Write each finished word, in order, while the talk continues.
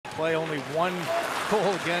play, only 1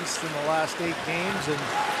 goal against in the last 8 games, and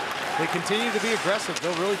they continue to be aggressive.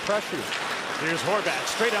 They'll really pressure you. Here's Horvat,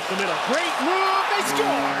 straight up the middle. Great move, they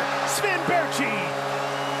score! Sven Baertschi!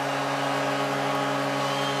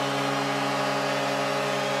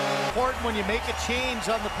 Important when you make a change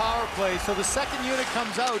on the power play, so the second unit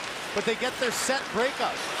comes out, but they get their set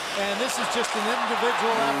breakup. And this is just an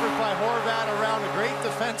individual effort by Horvat around a great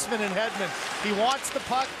defenseman in Hedman. He wants the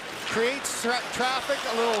puck, creates traffic,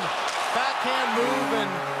 a little backhand move, and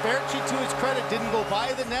Baertschi, to his credit, didn't go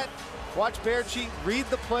by the net. Watch Baertschi read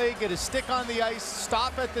the play, get his stick on the ice,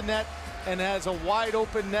 stop at the net, and has a wide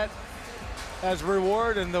open net as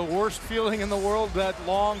reward. And the worst feeling in the world, that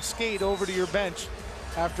long skate over to your bench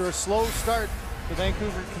after a slow start. The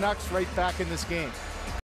Vancouver Canucks right back in this game.